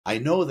I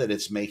know that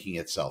it's making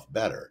itself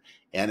better.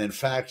 And in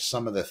fact,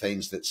 some of the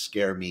things that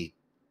scare me,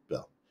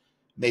 well,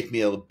 make me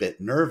a bit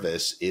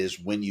nervous is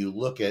when you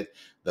look at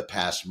the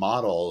past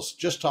models,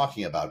 just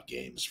talking about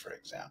games, for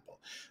example.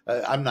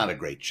 I'm not a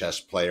great chess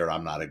player.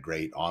 I'm not a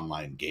great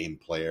online game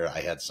player. I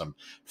had some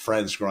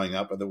friends growing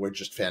up that were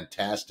just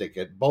fantastic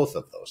at both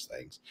of those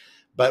things.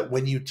 But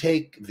when you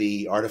take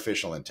the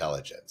artificial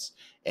intelligence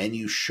and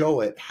you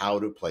show it how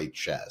to play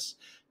chess,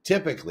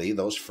 typically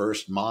those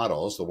first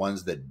models, the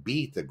ones that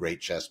beat the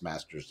great chess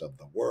masters of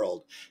the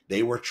world,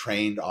 they were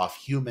trained off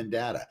human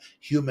data,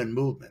 human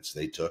movements.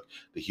 They took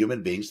the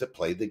human beings that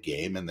played the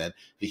game, and then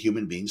the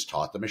human beings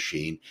taught the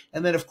machine.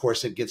 And then, of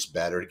course, it gets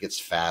better, it gets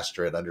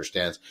faster, it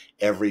understands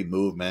every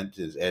movement,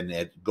 and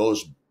it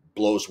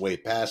blows way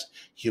past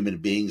human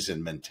beings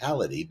in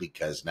mentality,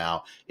 because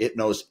now it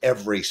knows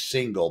every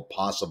single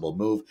possible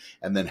move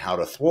and then how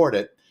to thwart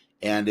it.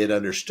 And it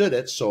understood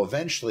it. So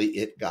eventually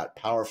it got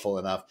powerful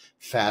enough,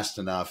 fast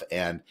enough,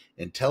 and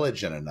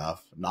intelligent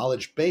enough,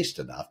 knowledge-based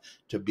enough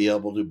to be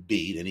able to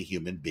beat any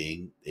human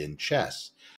being in chess.